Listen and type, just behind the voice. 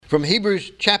From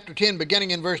Hebrews chapter 10,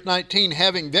 beginning in verse 19,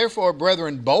 having therefore,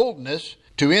 brethren, boldness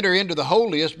to enter into the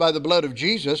holiest by the blood of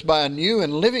Jesus, by a new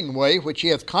and living way, which he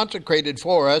hath consecrated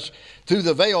for us through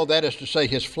the veil, that is to say,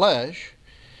 his flesh.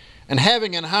 And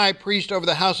having an high priest over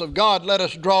the house of God, let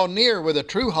us draw near with a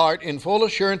true heart in full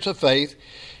assurance of faith,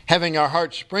 having our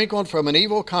hearts sprinkled from an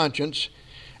evil conscience,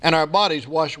 and our bodies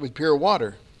washed with pure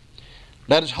water.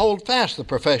 Let us hold fast the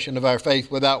profession of our faith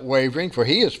without wavering, for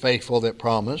he is faithful that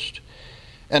promised.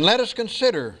 And let us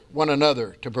consider one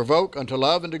another to provoke unto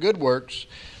love and to good works,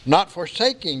 not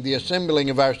forsaking the assembling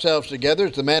of ourselves together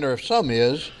as the manner of some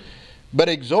is, but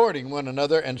exhorting one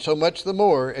another, and so much the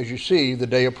more as you see the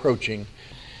day approaching.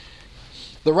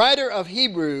 The writer of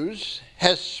Hebrews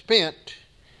has spent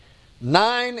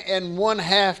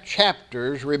 9½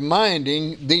 chapters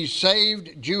reminding these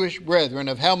saved Jewish brethren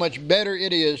of how much better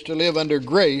it is to live under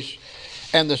grace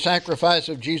and the sacrifice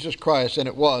of Jesus Christ than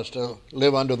it was to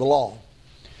live under the law.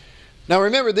 Now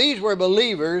remember, these were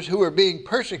believers who were being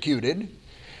persecuted,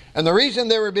 and the reason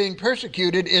they were being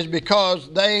persecuted is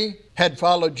because they had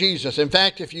followed Jesus. In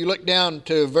fact, if you look down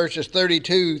to verses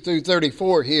 32 through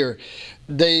 34 here,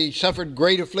 they suffered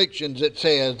great afflictions, it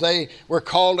says. They were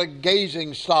called a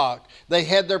gazingstock. They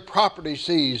had their property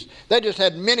seized. They just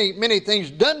had many things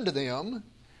done to them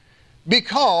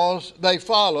because they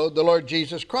followed the Lord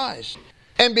Jesus Christ.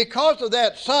 And because of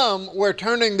that, some were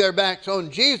turning their backs on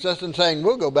Jesus and saying,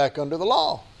 we'll go back under the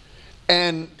law.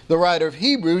 And the writer of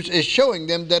Hebrews is showing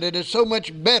them that it is so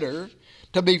much better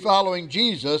to be following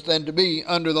Jesus than to be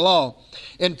under the law.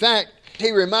 In fact,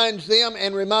 he reminds them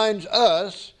and reminds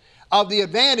us of the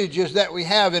advantages that we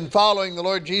have in following the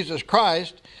Lord Jesus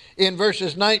Christ in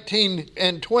verses 19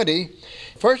 and 20.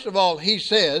 First of all, he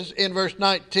says in verse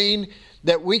 19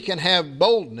 that we can have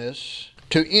boldness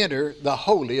to enter the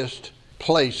holiest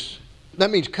place.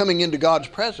 That means coming into God's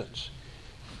presence.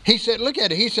 He said, look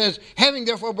at it. He says, having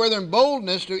therefore, brethren,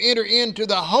 boldness to enter into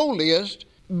the holiest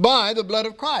by the blood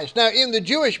of Christ. Now, in the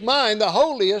Jewish mind, the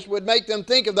holiest would make them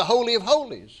think of the Holy of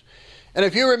Holies. And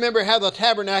if you remember how the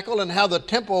tabernacle and how the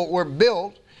temple were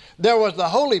built, there was the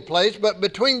holy place, but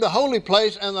between the holy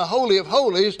place and the Holy of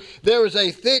Holies, there was a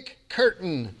thick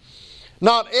curtain.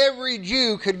 Not every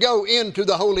Jew could go into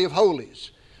the Holy of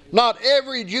Holies. Not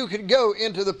every Jew could go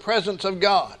into the presence of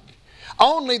God.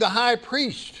 Only the high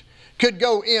priest could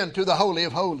go into the Holy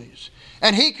of Holies.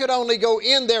 And he could only go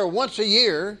in there once a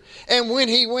year. And when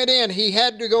he went in, he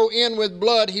had to go in with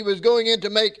blood. He was going in to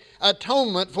make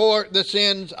atonement for the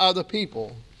sins of the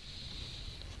people.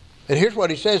 And here's what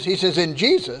he says. He says, in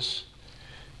Jesus,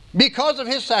 because of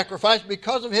his sacrifice,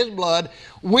 because of his blood,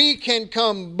 we can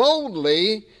come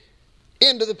boldly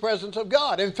into the presence of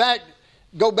God. In fact,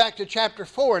 go back to chapter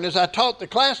 4. And as I taught the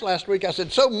class last week, I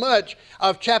said so much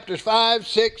of chapters 5,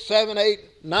 6, 7, 8,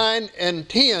 9, and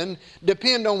 10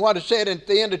 depend on what is said at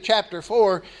the end of chapter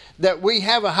 4, that we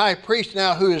have a high priest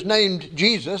now who is named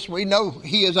Jesus. We know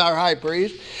he is our high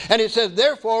priest. And it says,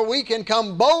 therefore, we can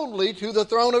come boldly to the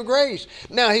throne of grace.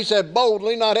 Now, he said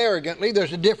boldly, not arrogantly.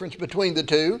 There's a difference between the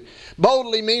two.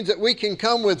 Boldly means that we can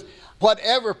come with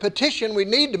whatever petition we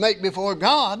need to make before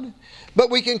God. But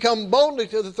we can come boldly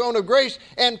to the throne of grace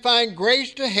and find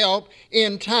grace to help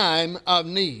in time of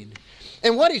need.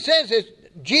 And what he says is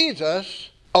Jesus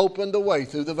opened the way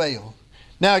through the veil.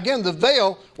 Now again, the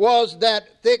veil was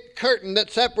that thick curtain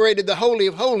that separated the Holy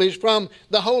of Holies from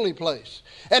the holy place.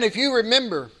 And if you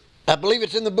remember, I believe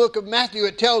it's in the book of Matthew,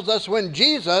 it tells us when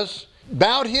Jesus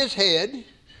bowed his head,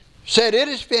 said it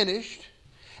is finished,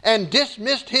 and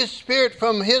dismissed his spirit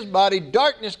from his body,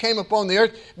 darkness came upon the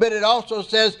earth. But it also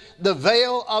says the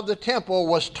veil of the temple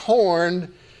was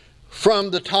torn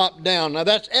from the top down. Now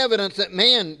that's evidence that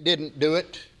man didn't do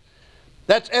it.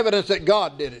 That's evidence that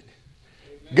God did it.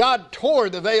 Amen. God tore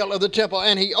the veil of the temple,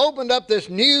 and he opened up this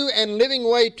new and living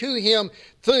way to him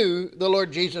through the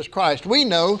Lord Jesus Christ. We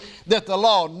know that the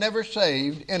law never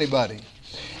saved anybody.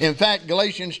 In fact,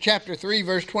 Galatians chapter 3,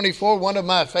 verse 24, one of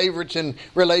my favorites in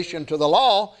relation to the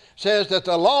law, says that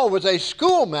the law was a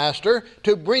schoolmaster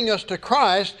to bring us to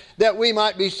Christ that we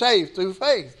might be saved through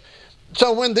faith.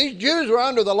 So when these Jews were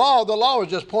under the law was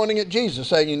just pointing at Jesus,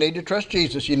 saying you need to trust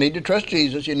Jesus, you need to trust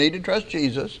Jesus, you need to trust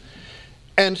Jesus.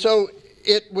 And so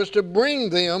it was to bring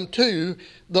them to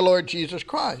the Lord Jesus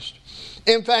Christ.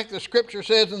 In fact, the scripture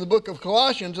says in the book of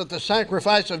Colossians that the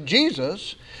sacrifice of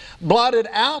Jesus blotted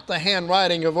out the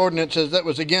handwriting of ordinances that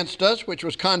was against us, which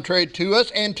was contrary to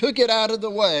us, and took it out of the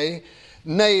way,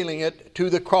 nailing it to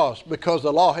the cross, because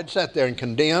the law had sat there and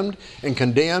condemned and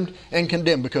condemned and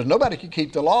condemned, because nobody could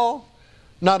keep the law,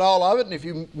 not all of it. And if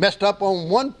you messed up on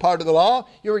one part of the law,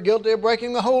 you were guilty of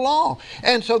breaking the whole law.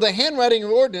 And so the handwriting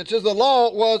of ordinances, the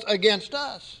law was against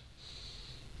us.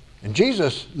 And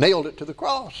Jesus nailed it to the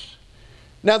cross.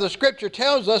 Now the scripture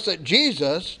tells us that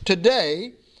Jesus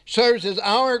today serves as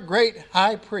our great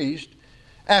high priest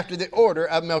after the order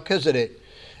of Melchisedec.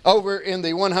 Over in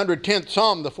the 110th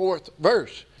Psalm, the 4th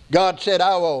verse, God said,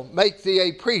 I will make thee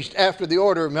a priest after the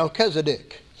order of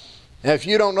Melchisedec. Now, if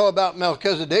you don't know about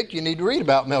Melchisedec, you need to read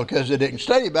about Melchisedec and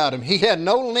study about him. He had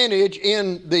no lineage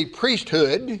in the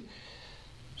priesthood,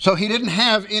 so he didn't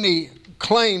have any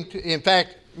claim to, in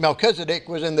fact, Melchizedek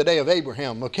was in the day of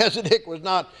Abraham. Melchizedek was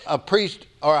not a priest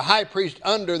or a high priest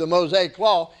under the Mosaic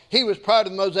law. He was part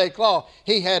of the Mosaic law.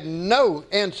 He had no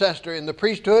ancestor in the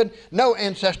priesthood. No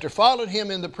ancestor followed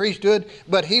him in the priesthood,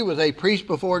 but he was a priest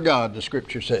before God, the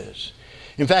scripture says.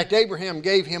 In fact, Abraham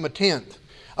gave him a tenth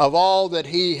of all that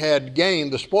he had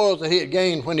gained, the spoils that he had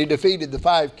gained when he defeated the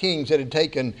 5 kings that had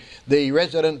taken the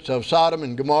residents of Sodom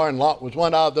and Gomorrah, and Lot was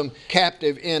one of them,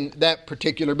 captive in that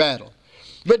particular battle.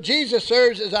 But Jesus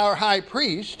serves as our high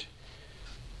priest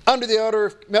under the order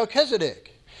of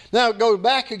Melchizedek. Now go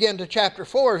back again to chapter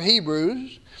 4 of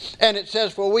Hebrews, and it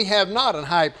says, for we have not an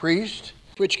high priest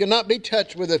which cannot be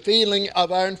touched with the feeling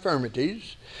of our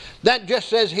infirmities. That just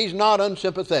says he's not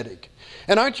unsympathetic.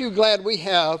 And aren't you glad we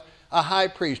have a high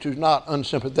priest who's not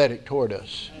unsympathetic toward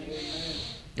us? Amen.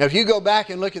 Now, if you go back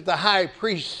and look at the high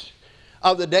priests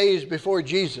of the days before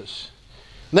Jesus,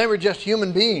 they were just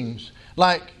human beings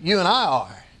like you and I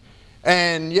are.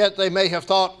 And yet they may have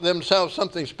thought themselves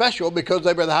something special because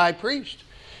they were the high priest.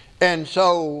 And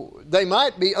so they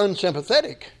might be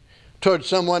unsympathetic towards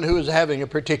someone who is having a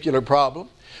particular problem.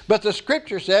 But the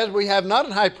scripture says we have not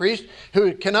a high priest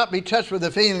who cannot be touched with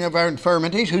the feeling of our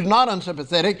infirmities, who's not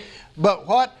unsympathetic, but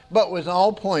what? But was in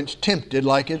all points tempted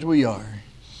like as we are.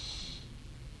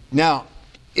 Now,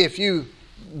 if you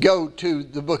go to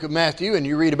the book of Matthew and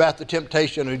you read about the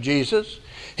temptation of Jesus,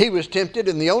 he was tempted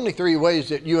in the only 3 ways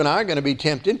that you and I are going to be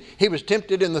tempted. He was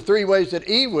tempted in the 3 ways that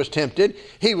Eve was tempted.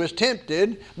 He was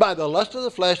tempted by the lust of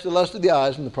the flesh, the lust of the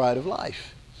eyes, and the pride of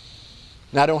life.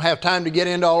 Now, I don't have time to get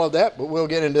into all of that, but we'll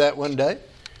get into that one day.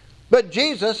 But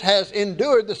Jesus has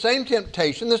endured the same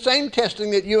temptation, the same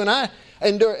testing that you and I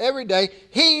endure every day.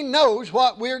 He knows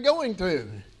what we're going through.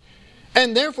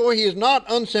 And therefore, he is not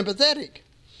unsympathetic.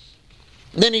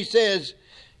 Then he says,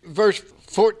 verse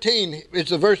 14 is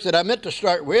the verse that I meant to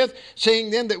start with. Seeing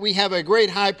then that we have a great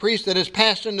high priest that has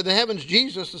passed into the heavens,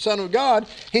 Jesus, the Son of God,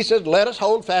 he says, let us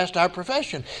hold fast our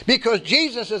profession. Because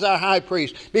Jesus is our high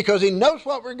priest. Because he knows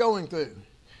what we're going through.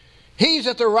 He's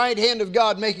at the right hand of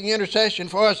God making intercession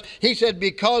for us. He said,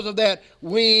 because of that,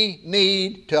 we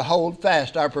need to hold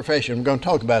fast our profession. We're going to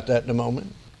talk about that in a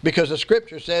moment. Because the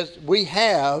scripture says we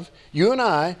have, you and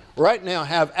I, right now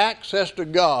have access to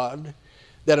God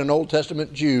that an Old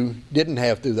Testament Jew didn't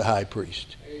have through the high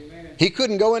priest. Amen. He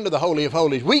couldn't go into the Holy of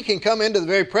Holies. We can come into the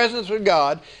very presence of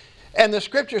God, and the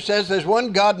scripture says there's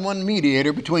one God and one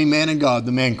mediator between man and God,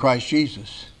 the man Christ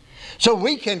Jesus. So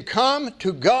we can come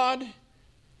to God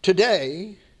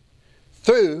today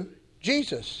through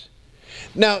Jesus.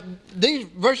 Now, these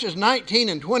verses 19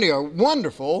 and 20 are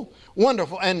wonderful,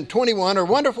 wonderful, and 21 are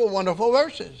wonderful, wonderful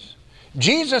verses.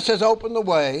 Jesus has opened the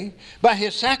way by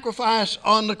his sacrifice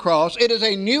on the cross. It is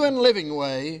a new and living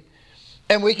way,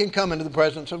 and we can come into the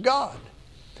presence of God.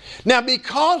 Now,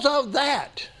 because of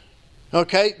that,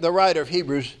 okay, the writer of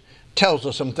Hebrews tells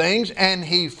us some things, and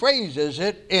he phrases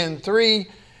it in 3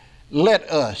 let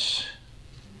us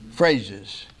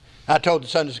phrases. I told the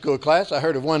Sunday school class, I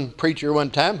heard of one preacher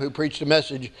one time who preached a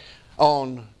message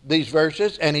on these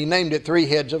verses, and he named it 3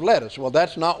 heads of lettuce. Well,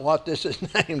 that's not what this is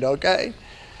named, okay?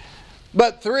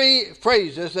 But 3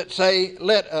 phrases that say,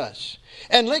 let us.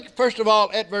 And look, first of all,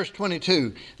 at verse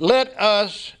 22. Let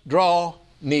us draw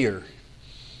near.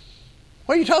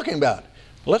 What are you talking about?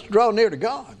 Let's draw near to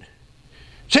God.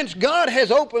 Since God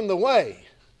has opened the way,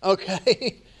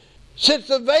 okay? Since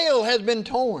the veil has been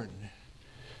torn.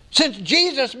 Since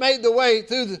Jesus made the way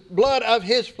through the blood of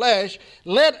his flesh,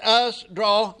 let us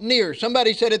draw near.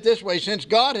 Somebody said it this way, since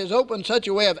God has opened such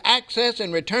a way of access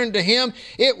and return to him,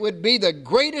 it would be the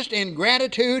greatest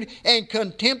ingratitude and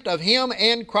contempt of him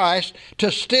and Christ to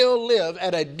still live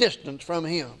at a distance from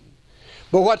him.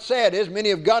 But what's sad is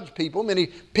many of God's people, many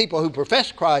people who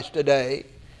profess Christ today,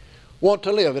 want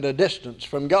to live at a distance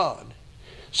from God.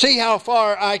 See how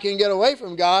far I can get away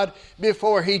from God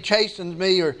before he chastens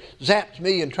me or zaps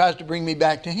me and tries to bring me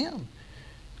back to him.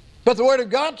 But the Word of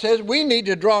God says we need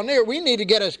to draw near. We need to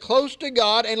get as close to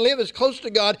God and live as close to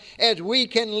God as we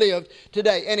can live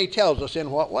today. And he tells us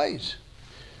in what ways.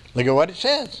 Look at what it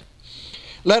says.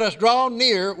 Let us draw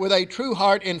near with a true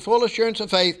heart in full assurance of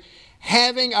faith,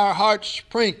 having our hearts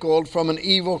sprinkled from an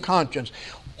evil conscience.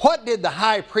 What did the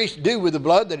high priest do with the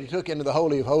blood that he took into the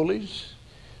Holy of Holies?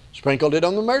 sprinkled it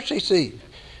on the mercy seat.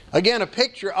 Again, a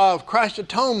picture of Christ's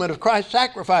atonement, of Christ's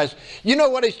sacrifice. You know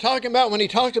what he's talking about when he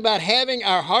talks about having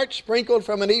our hearts sprinkled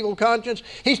from an evil conscience?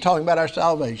 He's talking about our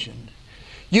salvation.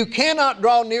 You cannot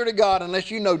draw near to God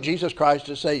unless you know Jesus Christ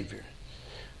as Savior.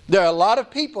 There are a lot of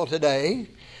people today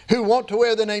who want to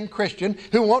wear the name Christian,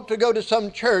 who want to go to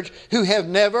some church, who have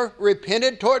never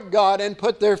repented toward God and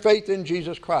put their faith in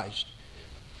Jesus Christ.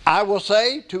 I will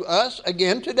say to us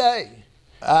again today,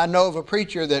 I know of a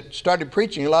preacher that started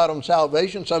preaching a lot on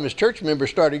salvation. Some of his church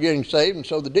members started getting saved, and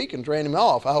so the deacons ran him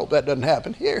off. I hope that doesn't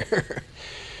happen here.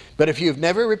 But if you've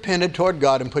never repented toward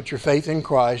God and put your faith in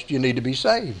Christ, you need to be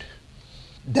saved.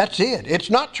 That's it.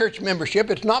 It's not church membership.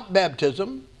 It's not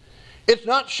baptism. It's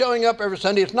not showing up every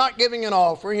Sunday. It's not giving an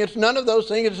offering. It's none of those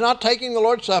things. It's not taking the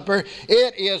Lord's Supper.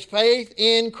 It is faith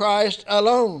in Christ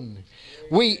alone.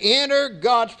 We enter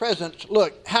God's presence.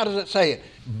 Look, how does it say it?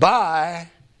 By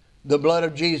the blood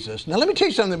of Jesus. Now let me tell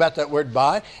you something about that word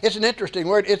by. It's an interesting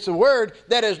word. It's a word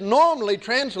that is normally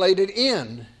translated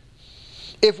in.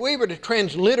 If we were to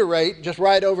transliterate, just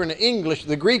right over into English,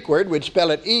 the Greek word, we'd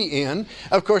spell it E-N.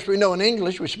 Of course, we know in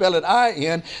English we spell it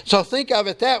I-N. So think of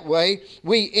it that way.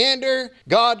 We enter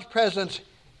God's presence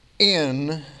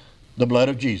in the blood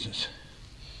of Jesus.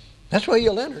 That's where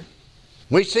you'll enter.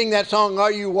 We sing that song,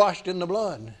 Are You Washed in the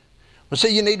Blood? Well,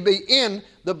 see, you need to be in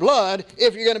the blood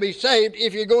if you're going to be saved,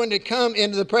 if you're going to come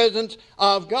into the presence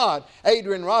of God.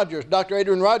 Dr.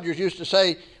 Adrian Rogers used to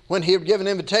say, when he would give an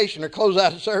invitation or close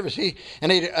out a service, he'd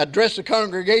address the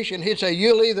congregation, he'd say,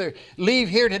 you'll either leave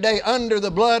here today under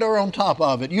the blood or on top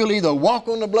of it. You'll either walk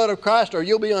on the blood of Christ or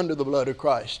you'll be under the blood of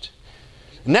Christ.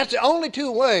 And that's the only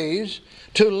two ways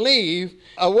to leave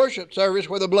a worship service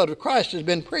where the blood of Christ has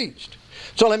been preached.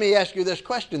 So let me ask you this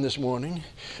question this morning.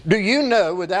 Do you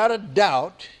know without a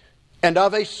doubt and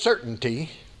of a certainty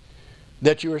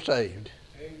that you are saved?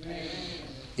 Amen.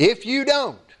 If you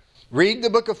don't, read the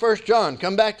book of 1 John.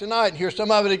 Come back tonight and hear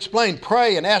some of it explained.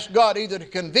 Pray and ask God either to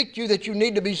convict you that you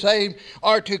need to be saved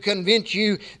or to convince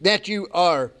you that you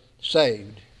are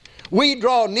saved. We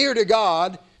draw near to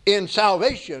God in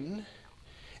salvation,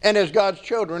 and as God's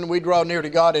children, we draw near to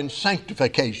God in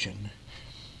sanctification.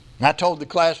 I told the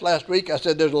class last week, I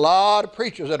said there's a lot of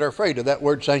preachers that are afraid of that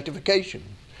word sanctification.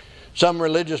 Some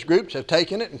religious groups have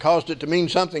taken it and caused it to mean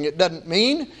something it doesn't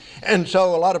mean. And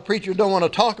so a lot of preachers don't want to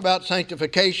talk about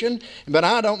sanctification, but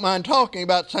I don't mind talking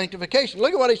about sanctification.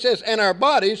 Look at what he says, and our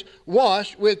bodies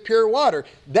washed with pure water.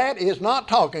 That is not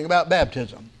talking about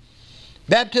baptism.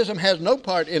 Baptism has no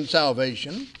part in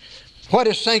salvation. What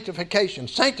is sanctification?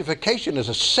 Sanctification is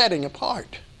a setting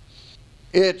apart.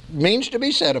 It means to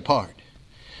be set apart.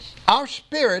 Our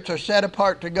spirits are set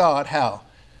apart to God. How?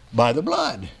 By the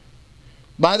blood.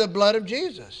 By the blood of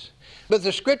Jesus. But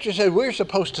the scripture says we're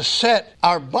supposed to set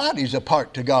our bodies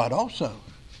apart to God also.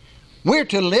 We're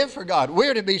to live for God.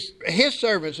 We're to be His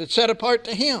servants and set apart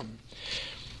to Him.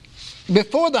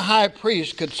 Before the high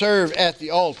priest could serve at the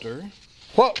altar,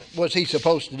 what was he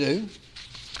supposed to do?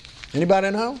 Anybody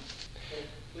know?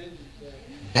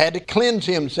 Had to cleanse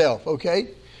himself, okay?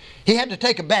 He had to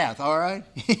take a bath, all right?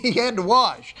 He had to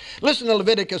wash. Listen to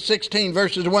Leviticus 16,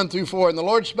 verses 1 through 4. And the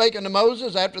Lord spake unto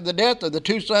Moses after the death of the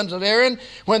two sons of Aaron,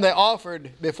 when they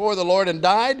offered before the Lord and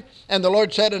died. And the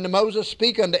Lord said unto Moses,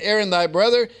 Speak unto Aaron thy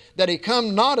brother, that he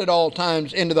come not at all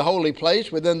times into the holy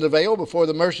place within the veil before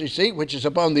the mercy seat, which is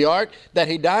upon the ark, that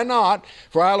he die not,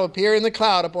 for I'll appear in the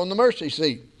cloud upon the mercy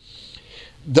seat.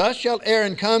 Thus shall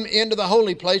Aaron come into the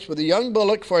holy place with a young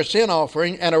bullock for a sin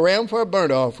offering and a ram for a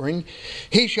burnt offering.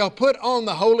 He shall put on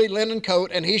the holy linen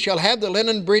coat, and he shall have the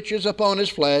linen breeches upon his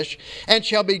flesh, and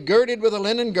shall be girded with a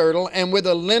linen girdle, and with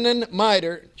a linen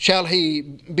mitre shall he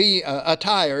be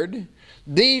attired.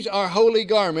 These are holy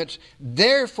garments.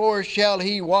 Therefore shall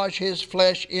he wash his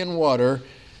flesh in water,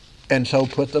 and so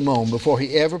put them on. Before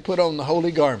he ever put on the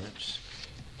holy garments,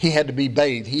 he had to be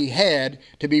bathed. He had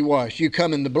to be washed. You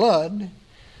come in the blood.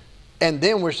 And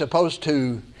then we're supposed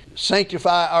to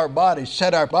sanctify our bodies,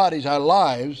 set our bodies, our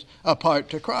lives apart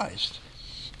to Christ.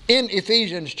 In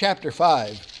Ephesians chapter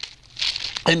 5,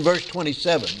 in verse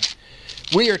 27,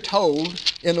 we are told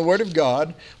in the Word of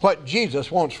God what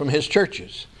Jesus wants from His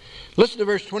churches. Listen to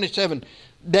verse 27.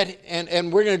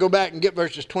 And we're going to go back and get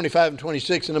verses 25 and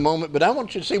 26 in a moment, but I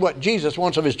want you to see what Jesus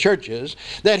wants of His churches,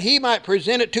 that He might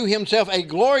present it to Himself a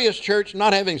glorious church,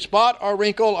 not having spot or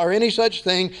wrinkle or any such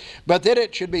thing, but that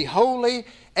it should be holy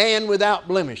and without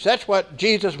blemish. That's what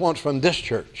Jesus wants from this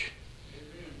church.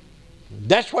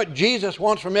 That's what Jesus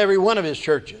wants from every one of His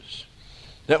churches,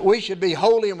 that we should be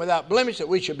holy and without blemish, that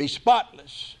we should be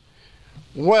spotless.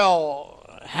 Well,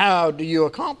 how do you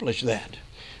accomplish that?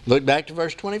 Look back to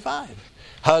verse 25.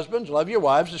 Husbands, love your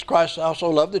wives as Christ also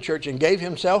loved the church and gave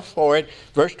himself for it.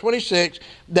 Verse 26,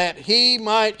 that he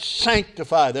might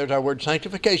sanctify. There's our word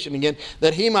sanctification again.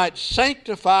 That he might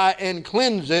sanctify and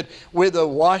cleanse it with the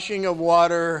washing of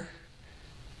water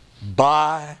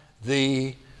by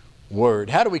the Word.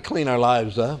 How do we clean our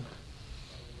lives up?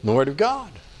 The Word of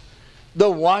God. The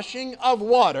washing of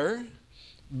water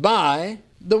by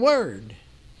the Word.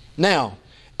 Now,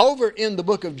 over in the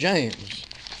book of James,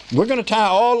 we're going to tie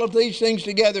all of these things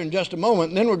together in just a moment,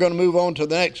 and then we're going to move on to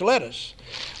the next letters.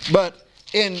 But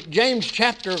in James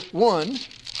chapter 1,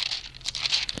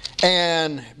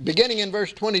 and beginning in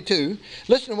verse 22,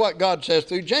 listen to what God says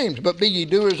through James. But be ye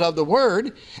doers of the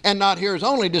word, and not hearers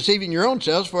only, deceiving your own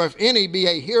selves. For if any be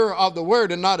a hearer of the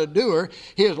word, and not a doer,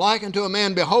 he is like unto a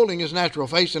man beholding his natural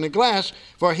face in a glass.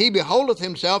 For he beholdeth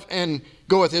himself, and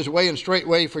goeth his way, and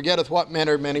straightway forgetteth what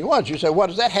manner of man he was. You say, what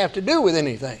does that have to do with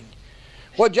anything?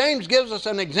 Well, James gives us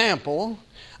an example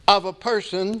of a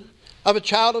person, of a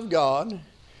child of God,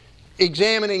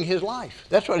 examining his life.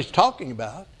 That's what he's talking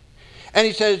about. And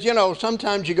he says, you know,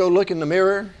 sometimes you go look in the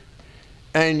mirror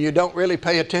and you don't really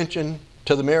pay attention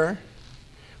to the mirror.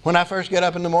 When I first get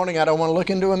up in the morning, I don't want to look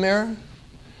into a mirror.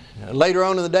 Later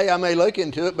on in the day, I may look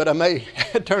into it, but I may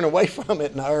turn away from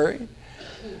it in a hurry.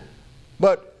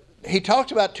 But he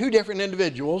talks about two different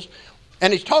individuals,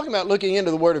 and he's talking about looking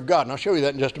into the Word of God. And I'll show you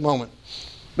that in just a moment.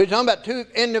 But he's talking about two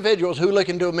individuals who look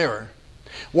into a mirror.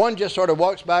 One just sort of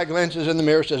walks by, glances in the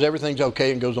mirror, says everything's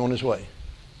okay, and goes on his way.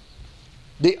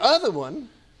 The other one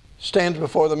stands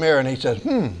before the mirror and he says,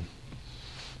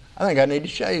 I think I need to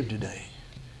shave today.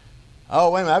 Oh,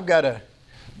 wait a minute, I've got a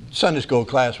Sunday school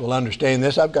class will understand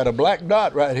this. I've got a black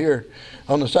dot right here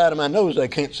on the side of my nose I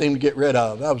can't seem to get rid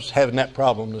of. I was having that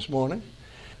problem this morning.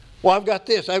 Well, I've got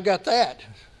this, I've got that,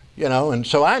 you know, and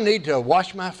so I need to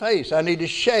wash my face. I need to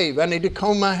shave. I need to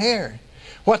comb my hair.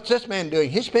 What's this man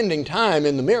doing? He's spending time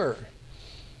in the mirror.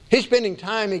 He's spending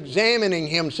time examining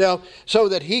himself so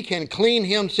that he can clean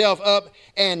himself up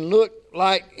and look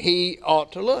like he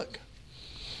ought to look.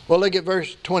 Well, look at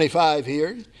verse 25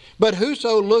 here. But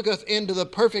whoso looketh into the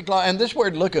perfect law, and this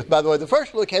word looketh, by the way, the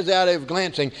first look has the idea of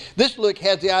glancing. This look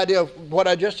has the idea of what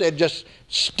I just said, just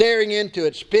staring into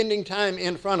it, spending time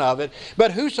in front of it.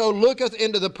 But whoso looketh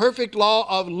into the perfect law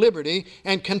of liberty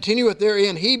and continueth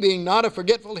therein, he being not a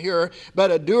forgetful hearer, but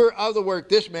a doer of the work,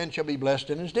 this man shall be blessed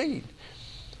in his deed.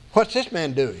 What's this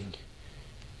man doing?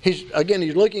 He's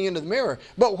looking into the mirror.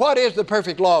 But what is the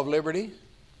perfect law of liberty?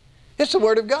 It's the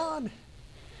Word of God.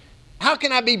 How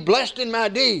can I be blessed in my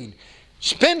deed?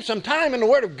 Spend some time in the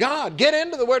Word of God. Get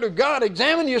into the Word of God.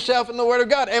 Examine yourself in the Word of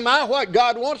God. Am I what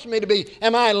God wants me to be?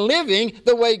 Am I living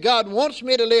the way God wants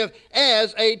me to live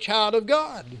as a child of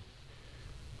God?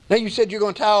 Now you said you're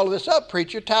going to tie all of this up,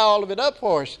 preacher. Tie all of it up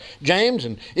for us. James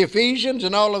and Ephesians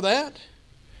and all of that.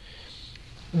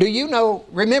 Do you know,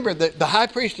 remember that the high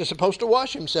priest is supposed to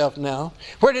wash himself now.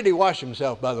 Where did he wash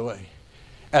himself, by the way?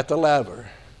 At the laver.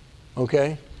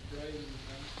 Okay?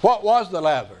 What was the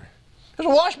laver? It was a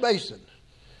wash basin.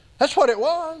 That's what it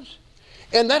was.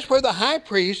 And that's where the high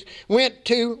priest went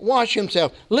to wash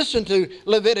himself. Listen to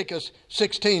Leviticus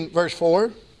 16, verse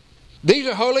 4. These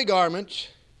are holy garments.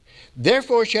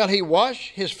 Therefore shall he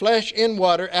wash his flesh in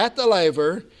water at the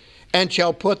laver and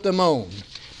shall put them on.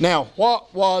 Now,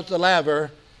 what was the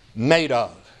laver made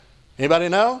of? Anybody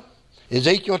know?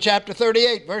 Ezekiel chapter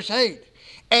 38, verse 8.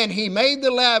 And he made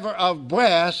the laver of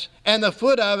brass, and the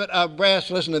foot of it of brass,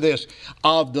 listen to this,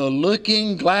 of the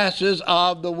looking glasses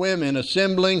of the women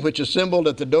assembling, which assembled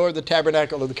at the door of the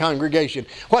tabernacle of the congregation.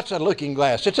 What's a looking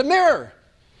glass? It's a mirror.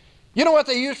 You know what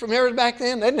they used for mirrors back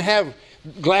then? They didn't have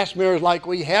glass mirrors like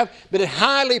we have, but it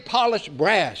highly polished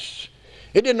brass.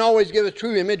 It didn't always give a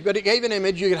true image, but it gave an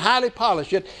image. You could highly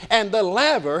polish it. And the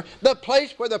laver, the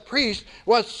place where the priest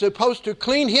was supposed to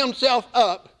clean himself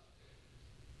up,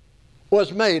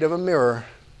 was made of a mirror.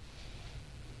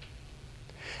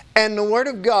 And the Word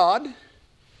of God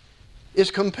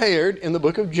is compared in the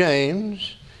book of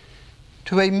James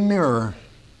to a mirror.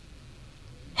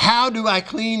 How do I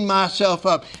clean myself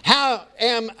up? How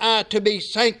am I to be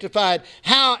sanctified?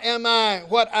 How am I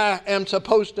what I am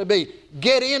supposed to be?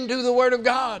 Get into the Word of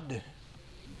God.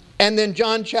 And then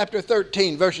John chapter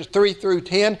 13, verses 3 through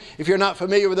 10. If you're not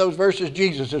familiar with those verses,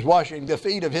 Jesus is washing the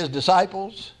feet of his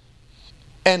disciples.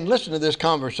 And listen to this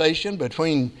conversation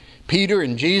between Peter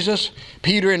and Jesus.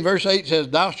 Peter in verse 8 says,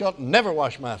 "Thou shalt never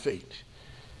wash my feet."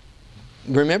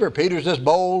 Remember, Peter's this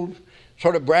bold,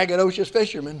 sort of braggadocious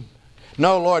fisherman.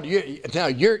 No, Lord, you're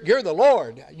the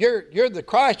Lord. You're the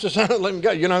Christ, the Son of the living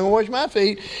God. You're not going to wash my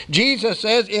feet. Jesus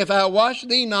says, "If I wash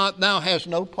thee not, thou hast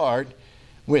no part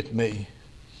with me."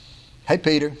 Hey,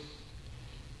 Peter,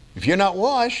 If you're not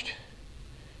washed,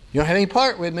 you don't have any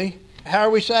part with me. How are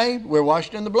we saved? We're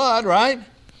washed in the blood, right?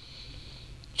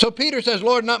 So Peter says,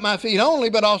 Lord, not my feet only,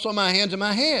 but also my hands and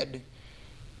my head.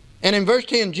 And in verse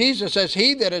 10, Jesus says,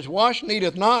 he that is washed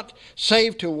needeth not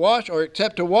save to wash, or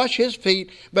except to wash his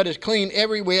feet, but is clean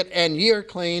every whit, and ye are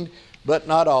clean, but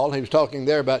not all. He was talking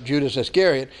there about Judas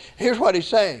Iscariot. Here's what he's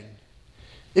saying.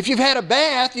 If you've had a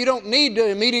bath, you don't need to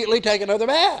immediately take another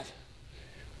bath.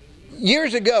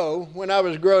 Years ago, when I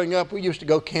was growing up, we used to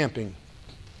go camping.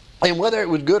 And whether it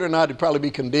was good or not, it'd probably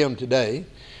be condemned today.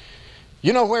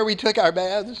 You know where we took our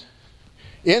baths?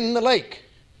 In the lake.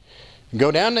 Go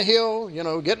down the hill,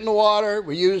 get in the water.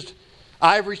 We used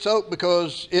ivory soap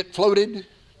because it floated.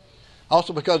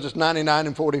 Also because it's 99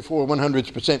 and 44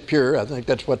 100% pure. I think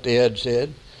that's what the ad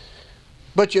said.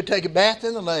 But you take a bath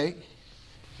in the lake.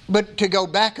 But to go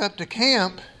back up to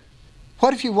camp,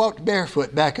 what if you walked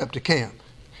barefoot back up to camp?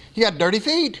 You got dirty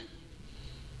feet.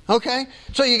 Okay?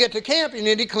 So you get to camp, you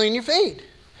need to clean your feet.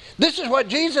 This is what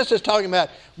Jesus is talking about.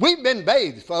 We've been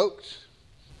bathed, folks.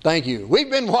 Thank you. We've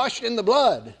been washed in the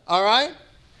blood. All right?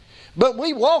 But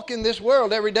we walk in this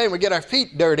world every day and we get our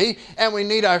feet dirty and we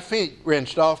need our feet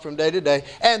rinsed off from day to day.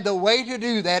 And the way to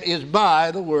do that is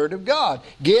by the Word of God.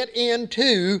 Get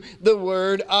into the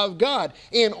Word of God.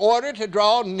 In order to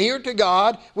draw near to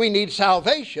God, we need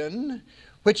salvation,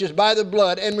 which is by the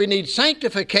blood, and we need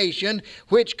sanctification,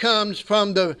 which comes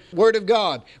from the Word of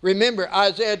God. Remember,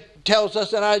 Isaiah tells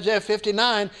us in Isaiah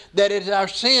 59 that it is our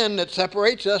sin that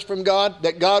separates us from God,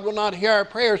 that God will not hear our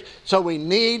prayers, so we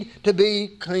need to be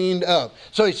cleaned up.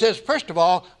 So he says, first of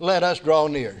all, let us draw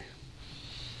near.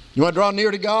 You want to draw near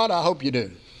to God? I hope you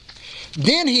do.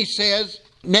 Then he says,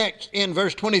 next in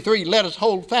verse 23, let us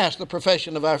hold fast the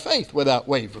profession of our faith without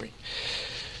wavering.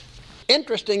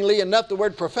 Interestingly enough, the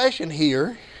word profession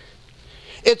here,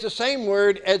 it's the same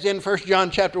word as in 1 John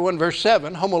chapter 1, verse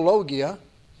 7, homologia.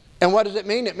 And what does it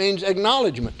mean? It means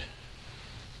acknowledgement.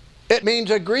 It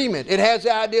means agreement. It has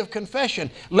the idea of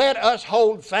confession. Let us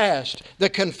hold fast the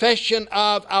confession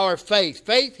of our faith.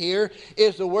 Faith here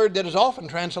is the word that is often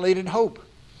translated hope.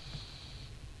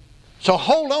 So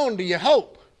hold on to your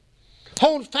hope.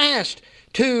 Hold fast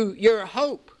to your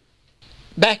hope.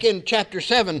 Back in chapter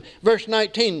 7, verse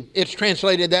 19, it's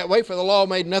translated that way, for the law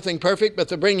made nothing perfect, but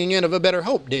the bringing in of a better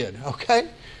hope did. Okay?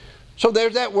 So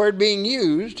there's that word being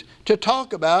used to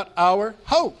talk about our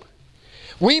hope.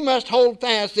 We must hold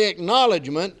fast the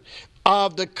acknowledgement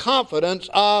of the confidence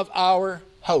of our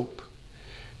hope.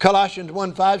 Colossians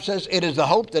 1:5 says, it is the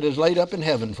hope that is laid up in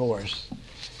heaven for us.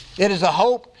 It is the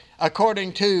hope,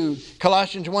 according to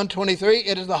Colossians 1:23,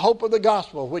 it is the hope of the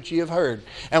gospel which ye have heard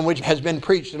and which has been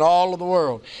preached in all of the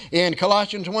world. In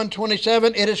Colossians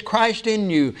 1:27, it is Christ in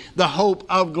you, the hope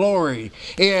of glory.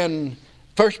 In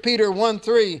 1 Peter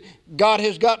 1:3, God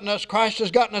has gotten us, Christ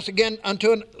has gotten us again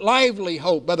unto a lively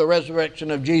hope by the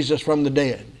resurrection of Jesus from the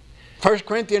dead. 1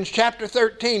 Corinthians chapter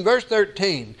 13, verse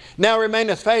 13, now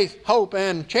remaineth faith, hope,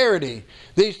 and charity.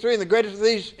 These three, and the greatest of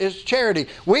these is charity.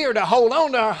 We are to hold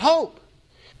on to our hope.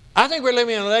 I think we're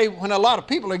living in a day when a lot of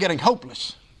people are getting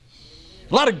hopeless.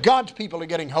 A lot of God's people are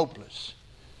getting hopeless.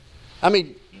 I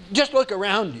mean, just look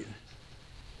around you.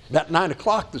 About 9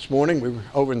 o'clock this morning, we were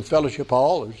over in the fellowship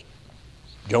hall. There's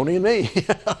Joni and me.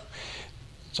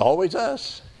 It's always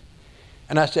us.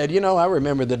 And I said, I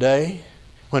remember the day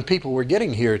when people were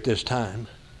getting here at this time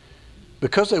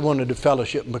because they wanted to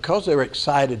fellowship and because they were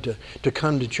excited to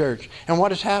come to church. And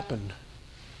what has happened?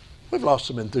 We've lost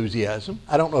some enthusiasm.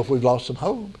 I don't know if we've lost some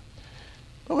hope,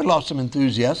 but we've lost some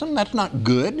enthusiasm. That's not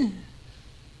good.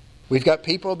 We've got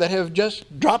people that have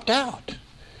just dropped out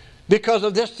because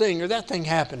of this thing or that thing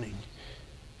happening.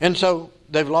 And so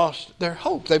they've lost their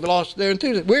hope. They've lost their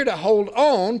enthusiasm. We're to hold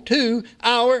on to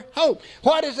our hope.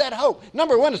 What is that hope?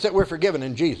 Number one is that we're forgiven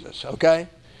in Jesus, okay?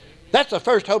 That's the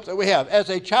first hope that we have. As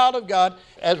a child of God,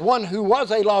 as one who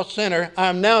was a lost sinner,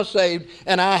 I'm now saved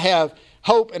and I have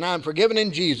hope and I'm forgiven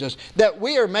in Jesus. That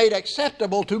we are made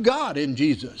acceptable to God in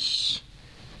Jesus.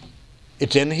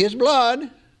 It's in His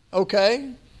blood,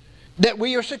 okay? That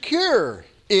we are secure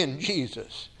in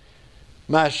Jesus.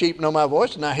 My sheep know my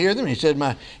voice and I hear them. He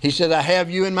said, I have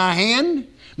you in my hand.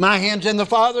 My hand's in the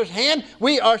Father's hand.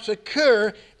 We are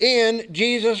secure in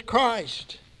Jesus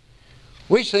Christ.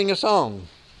 We sing a song.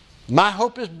 My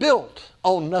hope is built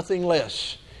on nothing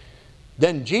less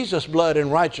than Jesus' blood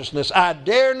and righteousness. I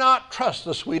dare not trust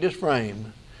the sweetest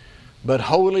frame, but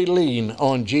wholly lean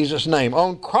on Jesus' name.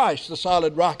 On Christ, the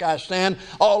solid rock I stand.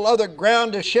 All other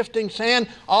ground is shifting sand.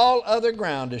 All other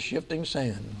ground is shifting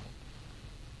sand.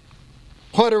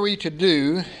 What are we to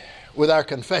do with our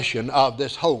confession of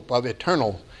this hope of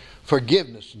eternal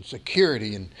forgiveness and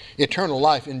security and eternal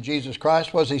life in Jesus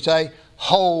Christ, what does he say?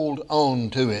 Hold on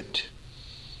to it.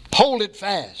 Hold it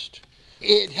fast.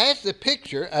 It has the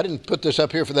picture, I didn't put this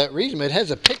up here for that reason, but it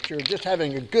has a picture of just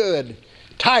having a good,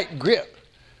 tight grip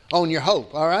on your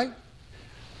hope, all right?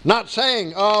 Not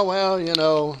saying, oh,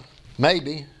 well,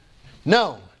 maybe.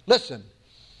 No, listen,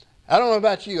 I don't know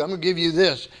about you, I'm going to give you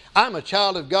this. I'm a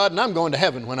child of God and I'm going to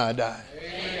heaven when I die.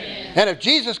 Amen. And if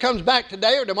Jesus comes back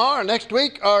today or tomorrow or next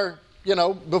week or,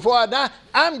 before I die,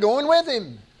 I'm going with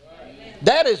him. Amen.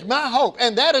 That is my hope,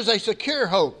 and that is a secure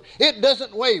hope. It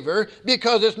doesn't waver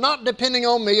because it's not depending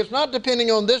on me. It's not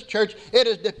depending on this church. It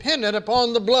is dependent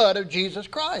upon the blood of Jesus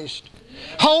Christ.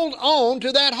 Amen. Hold on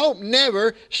to that hope.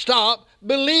 Never stop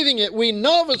believing it. We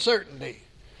know of a certainty.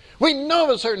 We know of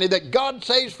a certainty that God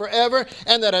saves forever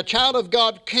and that a child of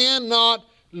God cannot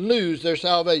lose their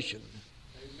salvation.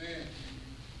 Amen.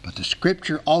 But the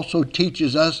Scripture also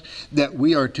teaches us that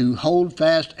we are to hold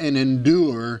fast and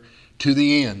endure to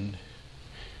the end.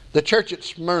 The church at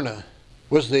Smyrna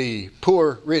was the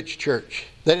poor, rich church.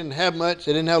 They didn't have much.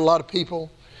 They didn't have a lot of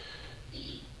people.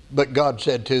 But God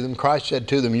said to them, Christ said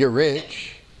to them, you're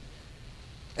rich.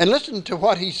 And listen to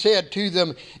what he said to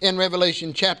them in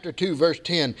Revelation chapter 2, verse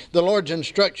 10. The Lord's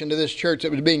instruction to this church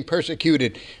that was being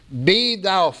persecuted. Be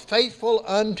thou faithful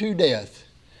unto death,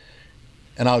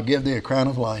 and I'll give thee a crown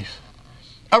of life.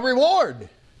 A reward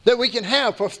that we can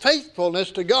have for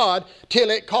faithfulness to God till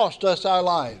it costs us our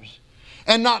lives.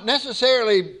 And not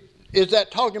necessarily is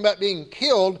that talking about being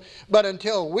killed, but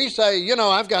until we say,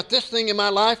 I've got this thing in my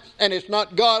life and it's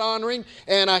not God honoring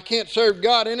and I can't serve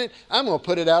God in it, I'm going to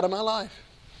put it out of my life.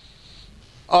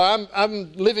 Or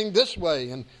I'm living this way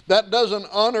and that doesn't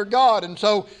honor God, and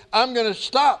so I'm going to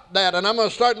stop that and I'm going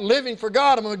to start living for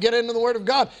God. I'm going to get into the Word of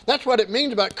God. That's what it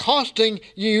means about costing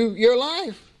you your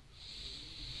life.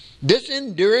 This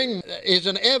enduring is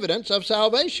an evidence of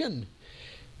salvation.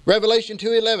 Revelation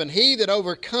 2:11, he that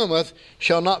overcometh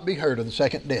shall not be hurt of the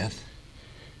second death.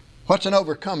 What's an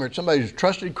overcomer? It's somebody who's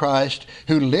trusted Christ,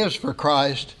 who lives for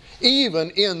Christ, even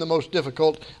in the most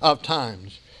difficult of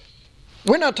times.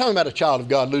 We're not talking about a child of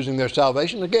God losing their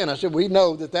salvation. Again, I said we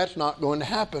know that that's not going to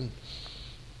happen.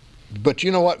 But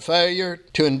you know what failure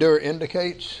to endure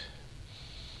indicates?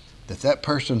 That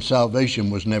person's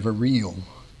salvation was never real.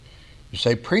 You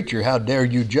say, preacher, how dare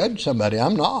you judge somebody?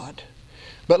 I'm not.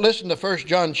 But listen to 1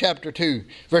 John chapter 2,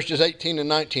 verses 18 and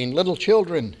 19. Little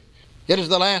children, it is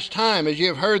the last time, as you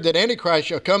have heard that Antichrist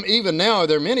shall come. Even now are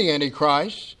there many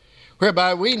Antichrists,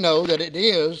 whereby we know that it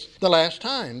is the last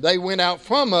time. They went out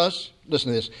from us, listen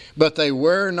to this, but they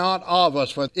were not of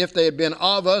us. For if they had been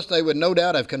of us, they would no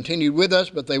doubt have continued with us,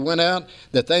 but they went out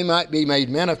that they might be made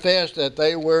manifest that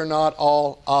they were not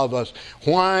all of us.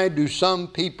 Why do some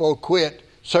people quit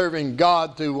serving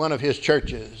God through one of his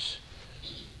churches?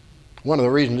 One of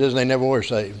the reasons is they never were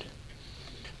saved.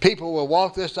 People will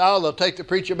walk this aisle, they'll take the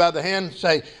preacher by the hand and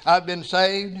say, I've been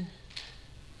saved.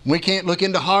 We can't look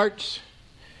into hearts.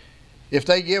 If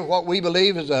they give what we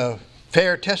believe is a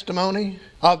fair testimony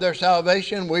of their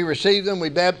salvation, we receive them, we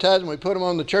baptize them, we put them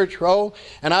on the church roll,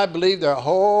 and I believe there are a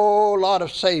whole lot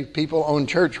of saved people on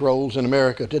church rolls in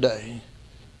America today.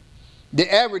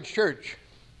 The average church,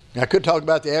 I could talk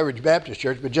about the average Baptist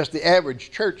church, but just the average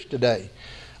church today,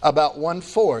 about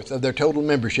 1/4 of their total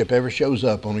membership ever shows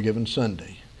up on a given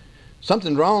Sunday.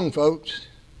 Something's wrong, folks.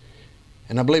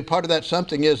 And I believe part of that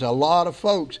something is a lot of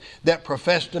folks that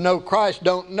profess to know Christ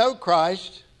don't know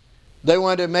Christ. They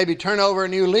want to maybe turn over a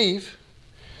new leaf.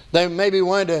 They maybe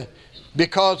want to,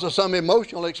 because of some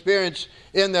emotional experience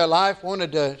in their life,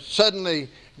 wanted to suddenly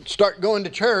start going to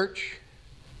church.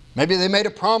 Maybe they made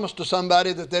a promise to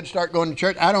somebody that they'd start going to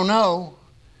church. I don't know.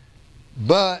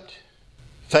 But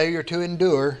failure to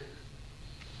endure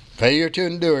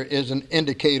is an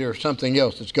indicator of something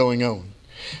else that's going on.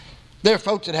 There are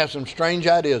folks that have some strange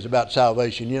ideas about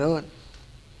salvation, you know it?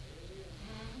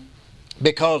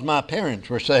 Because my parents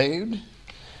were saved,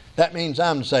 that means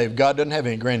I'm saved. God doesn't have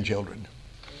any grandchildren.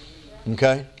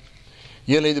 Okay?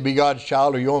 You'll either be God's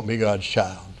child or you won't be God's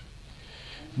child.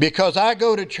 Because I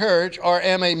go to church or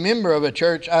am a member of a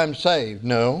church, I'm saved.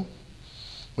 No.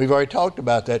 We've already talked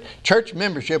about that. Church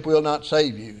membership will not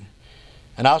save you.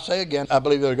 And I'll say again, I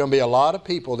believe there are going to be a lot of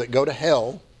people that go to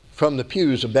hell from the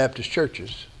pews of Baptist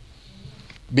churches.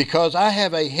 Because I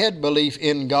have a head belief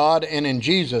in God and in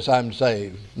Jesus, I'm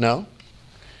saved. No.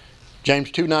 James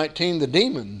 2:19, the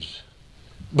demons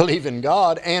believe in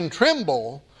God and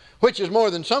tremble, which is more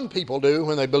than some people do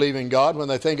when they believe in God, when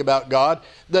they think about God.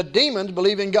 The demons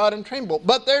believe in God and tremble,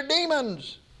 but they're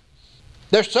demons.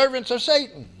 They're servants of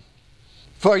Satan.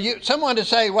 For someone to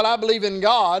say, well, I believe in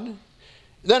God,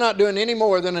 they're not doing any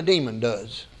more than a demon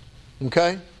does.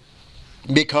 Okay?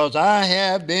 Because I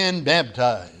have been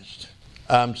baptized,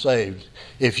 I'm saved.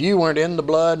 If you weren't in the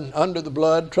blood, under the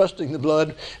blood, trusting the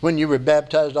blood, when you were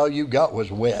baptized, all you got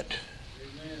was wet.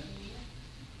 Amen.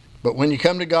 But when you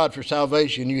come to God for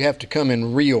salvation, you have to come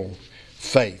in real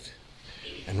faith.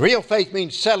 And real faith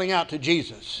means selling out to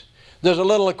Jesus. There's a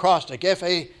little acrostic,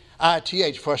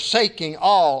 F-A-I-T-H, forsaking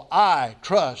all, I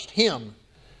trust Him.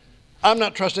 I'm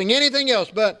not trusting anything else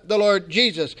but the Lord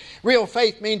Jesus. Real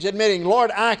faith means admitting,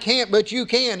 Lord, I can't, but you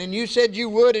can. And you said you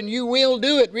would, and you will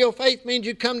do it. Real faith means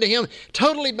you come to Him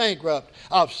totally bankrupt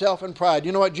of self and pride.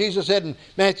 You know what Jesus said in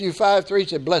Matthew 5:3? He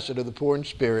said, blessed are the poor in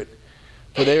spirit,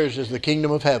 for theirs is the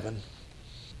kingdom of heaven.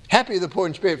 Happy are the poor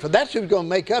in spirit, for that's who's going to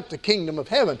make up the kingdom of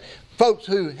heaven. Folks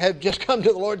who have just come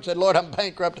to the Lord and said, Lord, I'm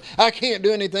bankrupt. I can't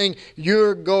do anything.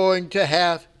 You're going to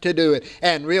have to do it.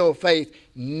 And real faith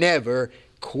never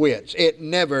quits. It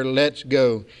never lets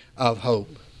go of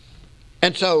hope.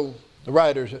 And so the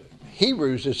writers of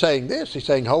Hebrews is saying this. He's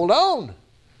saying, hold on.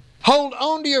 Hold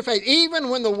on to your faith. Even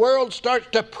when the world starts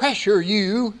to pressure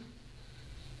you,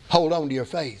 hold on to your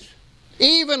faith.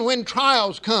 Even when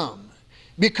trials come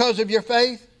because of your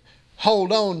faith,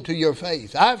 hold on to your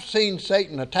faith. I've seen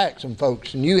Satan attack some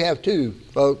folks, and you have too,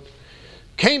 folks.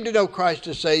 Came to know Christ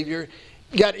as Savior,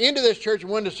 got into this church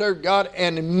and wanted to serve God,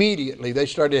 and immediately they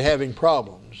started having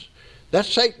problems. That's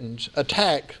Satan's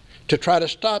attack to try to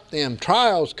stop them.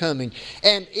 Trials coming.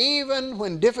 And even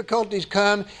when difficulties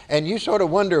come and you sort of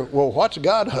wonder, well, what's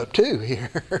God up to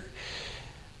here?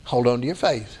 Hold on to your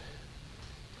faith.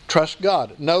 Trust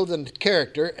God. Know the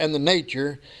character and the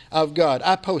nature of God.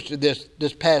 I posted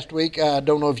this past week. I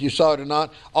don't know if you saw it or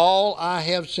not. All I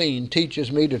have seen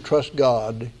teaches me to trust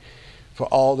God for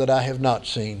all that I have not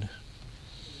seen.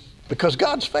 Because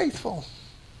God's faithful.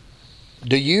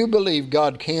 Do you believe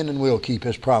God can and will keep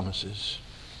His promises?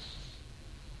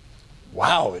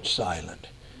 Wow, it's silent.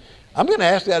 I'm going to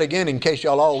ask that again in case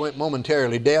y'all all went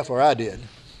momentarily deaf, or I did.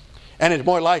 And it's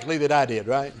more likely that I did,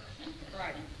 right?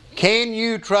 Right. Can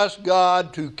you trust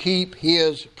God to keep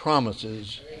His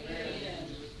promises? Amen.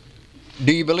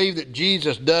 Do you believe that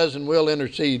Jesus does and will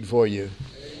intercede for you?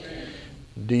 Amen.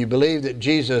 Do you believe that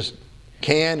Jesus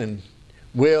can and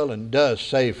will and does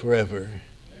save forever?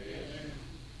 Amen.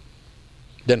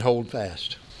 Then hold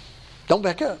fast. Don't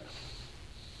back up.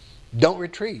 Don't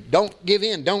retreat. Don't give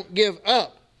in. Don't give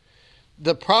up.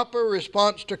 The proper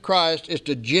response to Christ is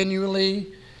to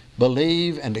genuinely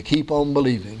believe and to keep on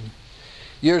believing.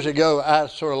 Years ago, I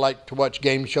sort of like to watch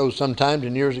game shows sometimes,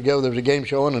 and years ago there was a game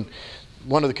show on, and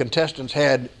one of the contestants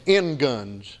had N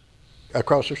guns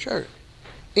across her shirt.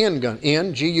 N gun.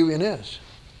 N-G-U-N-S.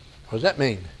 What does that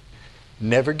mean?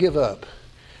 Never give up.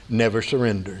 Never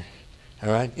surrender.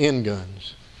 All right? N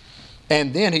guns.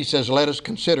 And then he says, let us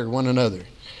consider one another.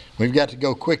 We've got to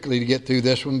go quickly to get through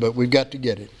this one, but we've got to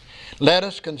get it. Let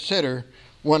us consider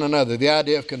one another. The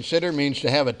idea of consider means to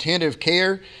have attentive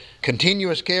care,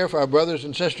 continuous care for our brothers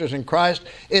and sisters in Christ,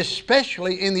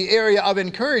 especially in the area of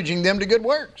encouraging them to good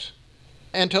works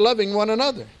and to loving one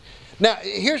another. Now,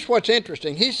 here's what's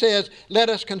interesting. He says, let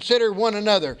us consider one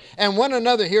another. And one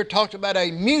another here talks about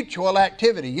a mutual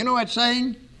activity. You know what it's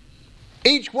saying?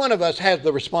 Each one of us has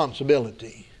the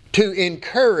responsibility to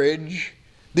encourage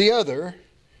the other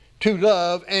to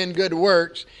love and good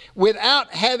works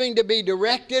without having to be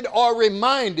directed or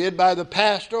reminded by the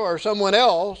pastor or someone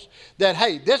else that,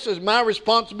 hey, this is my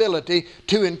responsibility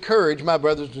to encourage my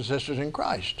brothers and sisters in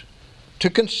Christ, to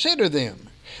consider them.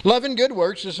 Love and good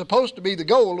works is supposed to be the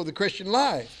goal of the Christian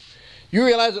life. You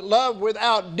realize that love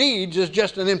without deeds is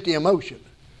just an empty emotion.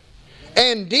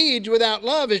 And deeds without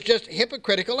love is just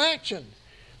hypocritical action.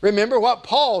 Remember what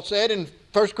Paul said in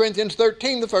 1 Corinthians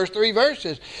 13, the first 3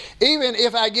 verses. Even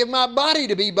if I give my body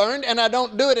to be burned and I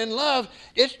don't do it in love,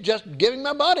 it's just giving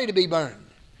my body to be burned.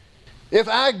 If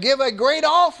I give a great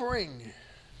offering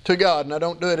to God and I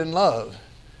don't do it in love,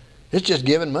 it's just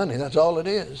giving money. That's all it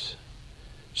is.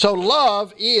 So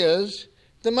love is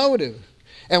the motive.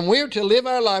 And we're to live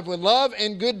our life with love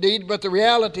and good deeds, but the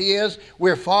reality is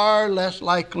we're far less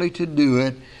likely to do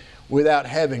it without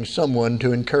having someone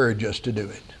to encourage us to do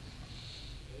it.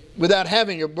 Without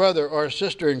having a brother or a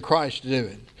sister in Christ to do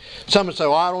it. Some would say,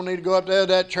 well, I don't need to go up there to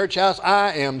that church house.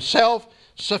 I am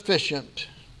self-sufficient.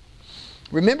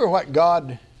 Remember what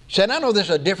God said. I know this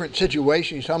is a different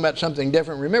situation. He's talking about something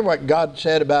different. Remember what God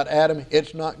said about Adam?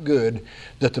 It's not good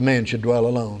that the man should dwell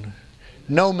alone.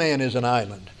 No man is an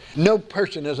island. No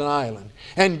person is an island.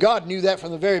 And God knew that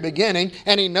from the very beginning,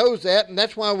 and He knows that, and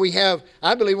that's why we have,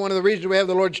 I believe one of the reasons we have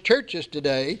the Lord's churches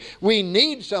today, we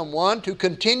need someone to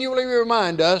continually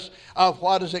remind us of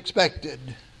what is expected.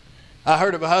 I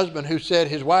heard of a husband who said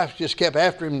his wife just kept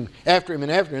after him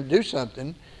to do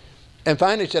something, and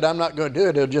finally said, I'm not going to do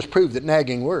it. It'll just prove that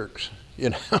nagging works.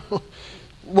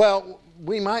 Well,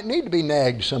 we might need to be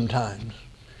nagged sometimes.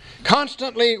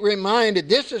 Constantly reminded,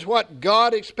 this is what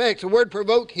God expects. The word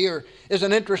provoke here is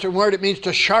an interesting word. It means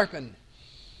to sharpen.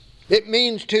 It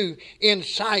means to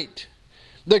incite.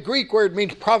 The Greek word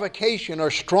means provocation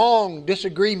or strong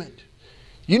disagreement.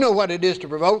 You know what it is to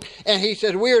provoke. And he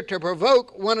says we are to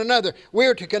provoke one another. We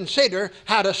are to consider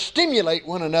how to stimulate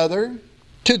one another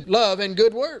to love and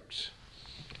good works.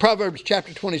 Proverbs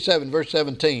chapter 27, verse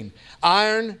 17.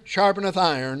 Iron sharpeneth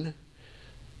iron,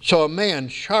 so a man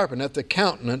sharpeneth the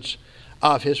countenance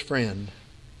of his friend.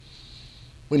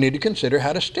 We need to consider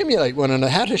how to stimulate one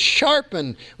another, how to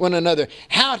sharpen one another,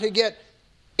 how to get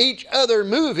each other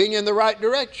moving in the right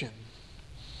direction.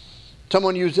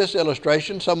 Someone used this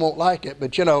illustration. Some won't like it,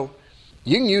 but you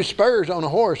can use spurs on a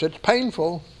horse. It's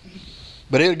painful,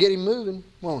 but it'll get him moving,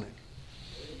 won't it?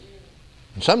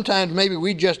 And sometimes maybe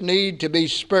we just need to be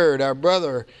spurred. Our brother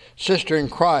or sister in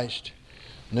Christ,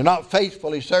 and they're not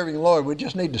faithfully serving the Lord. We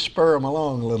just need to spur them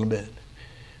along a little bit.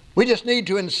 We just need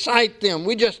to incite them.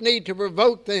 We just need to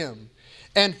provoke them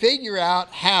and figure out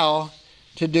how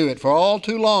to do it. For all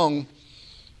too long,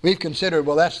 we've considered,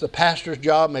 well, that's the pastor's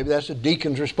job. Maybe that's the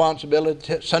deacon's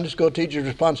responsibility, Sunday school teacher's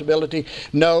responsibility.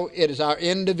 No, it is our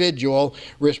individual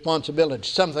responsibility.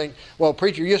 Something, well,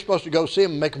 preacher, you're supposed to go see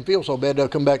them and make them feel so bad they'll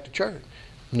come back to church.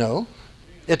 No,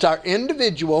 it's our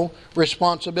individual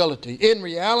responsibility. In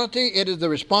reality, it is the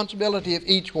responsibility of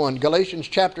each one. Galatians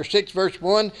chapter 6, verse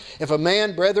 1, if a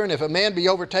man be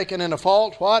overtaken in a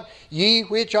fault, what? Ye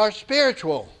which are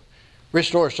spiritual,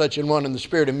 restore such an one in the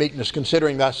spirit of meekness,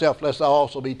 considering thyself, lest thou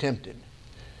also be tempted.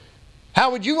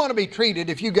 How would you want to be treated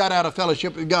if you got out of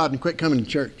fellowship with God and quit coming to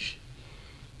church?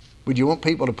 Would you want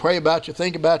people to pray about you,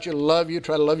 think about you, love you,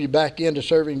 try to love you back into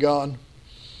serving God?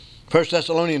 1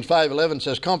 Thessalonians 5:11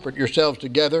 says, comfort yourselves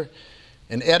together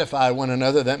and edify one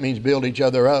another. That means build each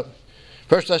other up.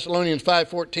 1 Thessalonians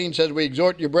 5:14 says, we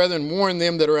exhort you, brethren, warn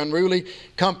them that are unruly,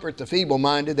 comfort the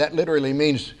feeble-minded. That literally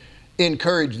means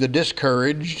encourage the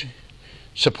discouraged.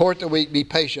 Support the weak, be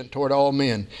patient toward all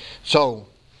men. So,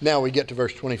 now we get to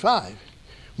verse 25.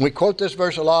 We quote this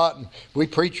verse a lot, and we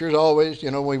preachers always,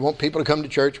 we want people to come to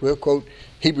church. We'll quote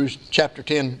Hebrews chapter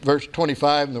 10, verse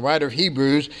 25, and the writer of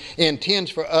Hebrews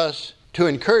intends for us to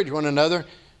encourage one another.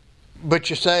 But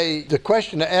you say, the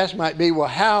question to ask might be, well,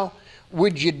 how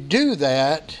would you do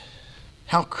that?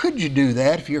 How could you do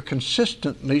that if you're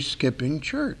consistently skipping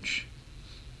church?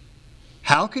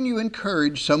 How can you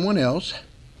encourage someone else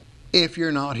if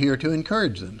you're not here to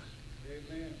encourage them?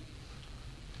 Amen.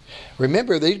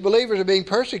 Remember, these believers are being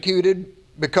persecuted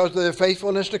because of their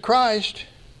faithfulness to Christ.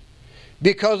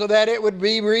 Because of that, it would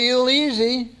be real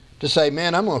easy to say,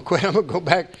 man, I'm going to quit. I'm going to go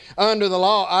back under the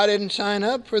law. I didn't sign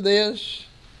up for this.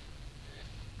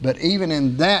 But even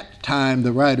in that time,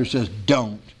 the writer says,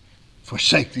 don't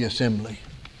forsake the assembly.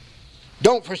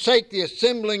 Don't forsake the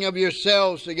assembling of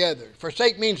yourselves together.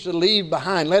 Forsake means to leave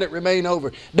behind. Let it remain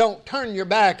over. Don't turn your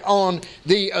back on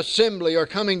the assembly or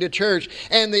coming to church.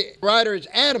 And the writer is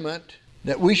adamant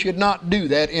that we should not do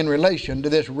that in relation to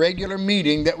this regular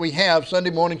meeting that we have Sunday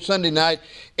morning, Sunday night,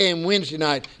 and Wednesday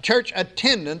night. Church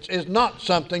attendance is not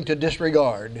something to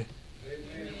disregard.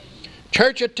 Amen.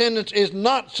 Church attendance is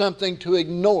not something to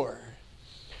ignore.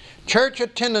 Church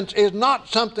attendance is not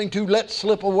something to let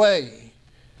slip away.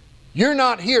 You're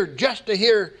not here just to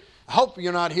hear, I hope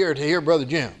you're not here to hear Brother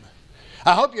Jim.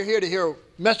 I hope you're here to hear a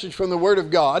message from the Word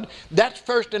of God. That's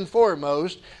first and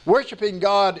foremost. Worshiping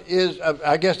God is,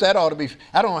 I guess that ought to be,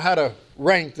 I don't know how to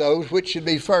rank those, which should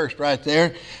be first right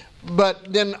there.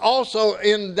 But then also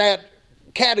in that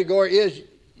category is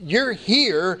you're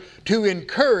here to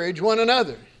encourage one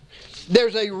another.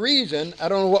 There's a reason, I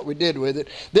don't know what we did with it,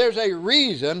 there's a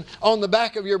reason on the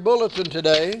back of your bulletin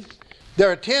today. There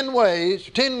are 10 ways,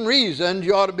 10 reasons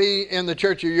you ought to be in the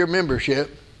church of your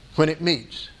membership when it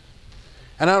meets.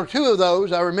 And out of 2 of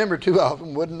those, I remember 2 of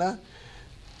them, wouldn't I?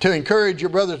 To encourage your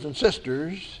brothers and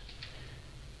sisters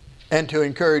and to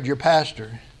encourage your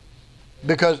pastor.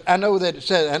 Because I know that it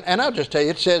says, and I'll just tell you,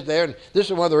 it says there, and this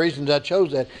is one of the reasons I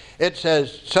chose that, it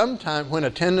says sometimes when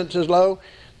attendance is low,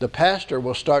 the pastor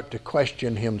will start to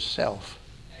question himself.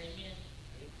 Amen.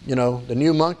 You know, the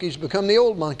new monkey's become the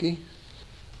old monkey.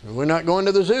 We're not going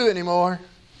to the zoo anymore.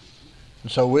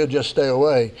 And so we'll just stay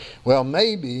away. Well,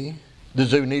 maybe the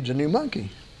zoo needs a new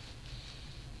monkey.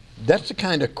 That's the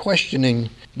kind of questioning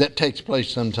that takes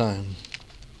place sometimes.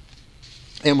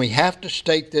 And we have to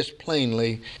state this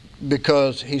plainly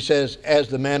because he says, as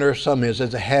the manner of some is, as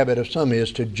the habit of some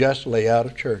is, to just lay out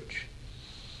of church.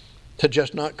 to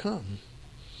just not come.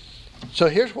 So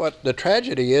here's what the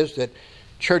tragedy is, that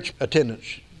church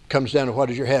attendance comes down to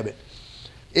what is your habit.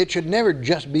 It should never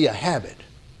just be a habit,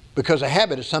 because a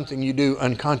habit is something you do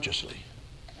unconsciously.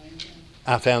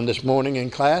 I found this morning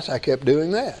in class I kept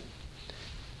doing that.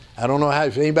 I don't know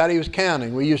if anybody was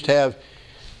counting. We used to have,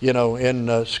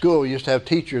 in school, we used to have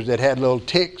teachers that had little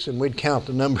ticks, and we'd count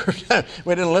the number of times.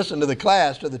 We didn't listen to the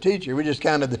class, to the teacher. We just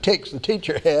counted the ticks the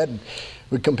teacher had, and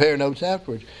we'd compare notes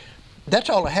afterwards.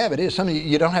 That's all a habit is. Something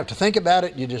you don't have to think about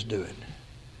it, you just do it.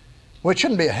 Well, it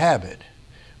shouldn't be a habit,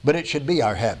 but it should be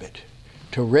our habit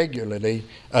to regularly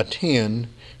attend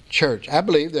church. I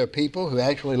believe there are people who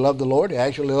actually love the Lord, who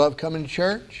actually love coming to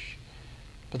church,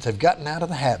 but they've gotten out of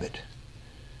the habit.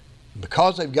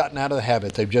 Because they've gotten out of the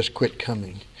habit, they've just quit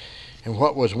coming. And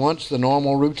what was once the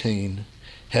normal routine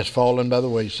has fallen by the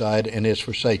wayside and is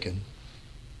forsaken.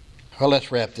 Well,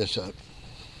 let's wrap this up.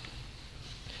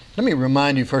 Let me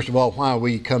remind you, first of all, why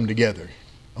we come together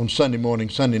on Sunday morning,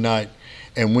 Sunday night,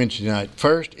 and Wednesday night.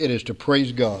 First, it is to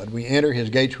praise God. We enter His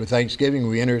gates with thanksgiving.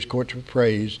 We enter His courts with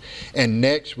praise. And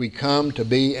next, we come to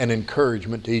be an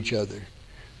encouragement to each other.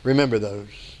 Remember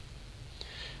those.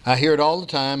 I hear it all the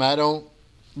time. I don't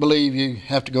believe you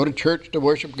have to go to church to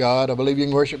worship God. I believe you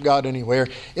can worship God anywhere.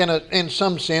 In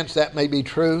some sense, that may be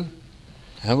true.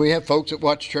 And we have folks that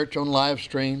watch church on live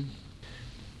stream.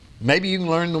 Maybe you can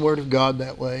learn the Word of God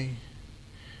that way.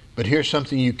 But here's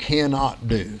something you cannot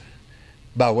do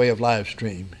by way of live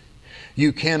stream.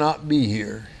 You cannot be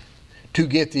here to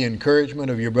get the encouragement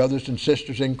of your brothers and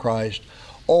sisters in Christ,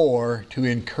 or to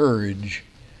encourage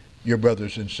your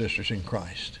brothers and sisters in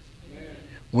Christ. Amen.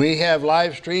 We have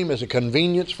live stream as a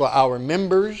convenience for our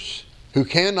members who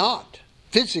cannot,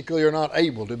 physically are not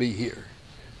able to be here.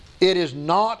 It is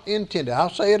not intended, I'll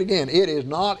say it again, it is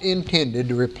not intended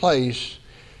to replace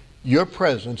your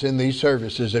presence in these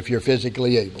services if you're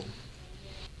physically able.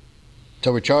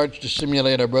 So we're charged to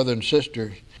stimulate our brother and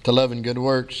sister to love and good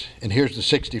works. And here's the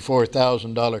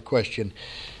 $64,000 question.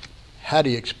 How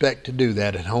do you expect to do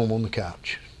that at home on the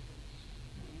couch?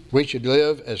 We should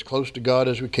live as close to God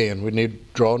as we can. We need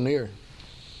to draw near.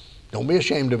 Don't be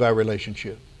ashamed of our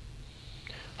relationship.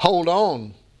 Hold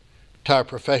on to our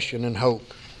profession and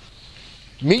hope.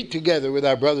 Meet together with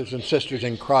our brothers and sisters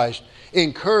in Christ.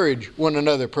 Encourage one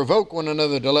another. Provoke one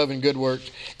another to love and good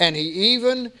works. And He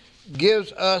even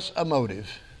gives us a motive.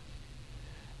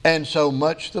 And so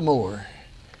much the more.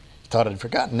 Thought I'd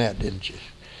forgotten that, didn't you?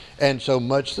 And so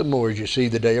much the more as you see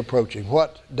the day approaching.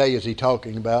 What day is he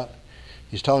talking about?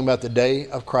 He's talking about the day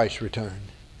of Christ's return.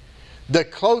 The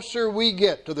closer we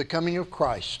get to the coming of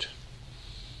Christ,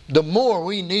 the more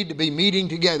we need to be meeting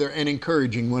together and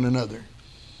encouraging one another,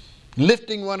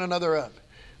 lifting one another up,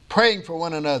 praying for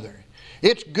one another.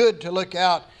 It's good to look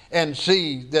out and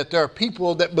see that there are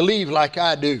people that believe like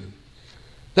I do,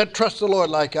 that trust the Lord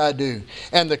like I do.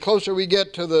 And the closer we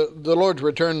get to the Lord's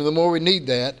return, the more we need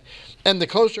that. And the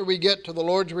closer we get to the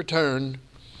Lord's return,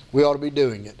 we ought to be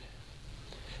doing it.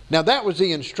 Now that was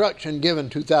the instruction given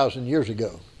 2,000 years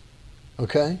ago.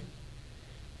 Okay?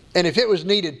 And if it was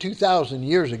needed 2,000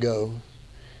 years ago,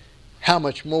 how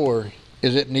much more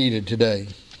is it needed today?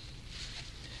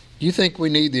 Do you think we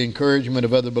need the encouragement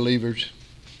of other believers?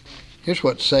 Here's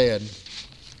what's sad.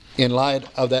 In light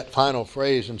of that final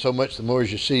phrase, and so much the more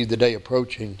as you see the day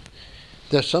approaching,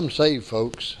 there's some saved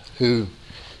folks who,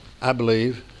 I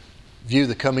believe, view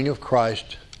the coming of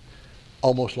Christ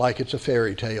almost like it's a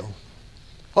fairy tale.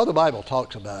 Well, the Bible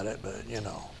talks about it, but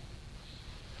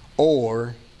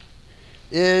Or,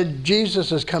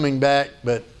 Jesus is coming back,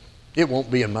 but it won't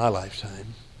be in my lifetime.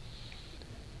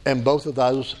 And both of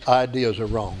those ideas are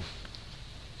wrong.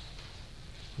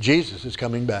 Jesus is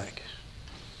coming back.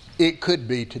 It could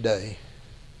be today.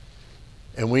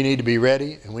 And we need to be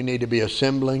ready, and we need to be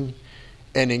assembling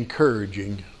and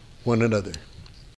encouraging one another.